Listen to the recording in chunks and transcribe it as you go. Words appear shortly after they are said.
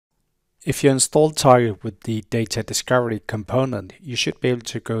If you install Target with the data discovery component, you should be able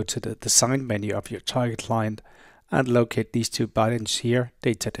to go to the design menu of your Target client and locate these two buttons here,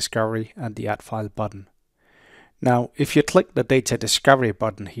 data discovery and the add file button. Now, if you click the data discovery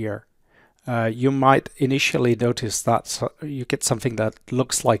button here, you might initially notice that you get something that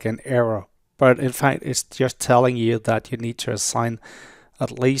looks like an error, but in fact it's just telling you that you need to assign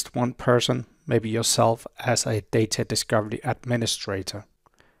at least one person, maybe yourself, as a data discovery administrator.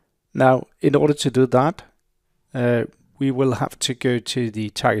 Now, in order to do that, we will have to go to the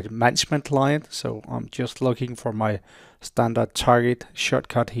Target Management client. So I'm just looking for my standard Target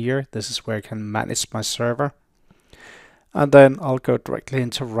shortcut here. This is where I can manage my server. And then I'll go directly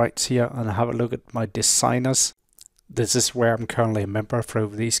into rights here and have a look at my designers. This is where I'm currently a member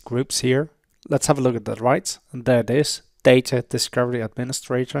through these groups here. Let's have a look at the rights, and there it is. Data Discovery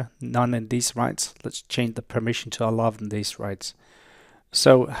Administrator, none in these rights. Let's change the permission to allow in these rights.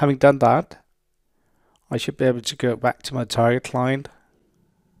 So having done that, I should be able to go back to my Target client,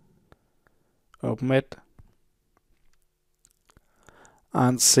 open it,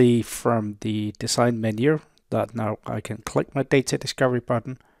 and see from the design menu that now I can click my data discovery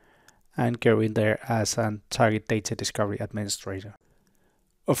button and go in there as a Target Data Discovery Administrator.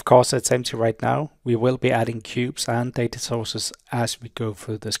 Of course, it's empty right now. We will be adding cubes and data sources as we go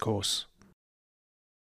through this course.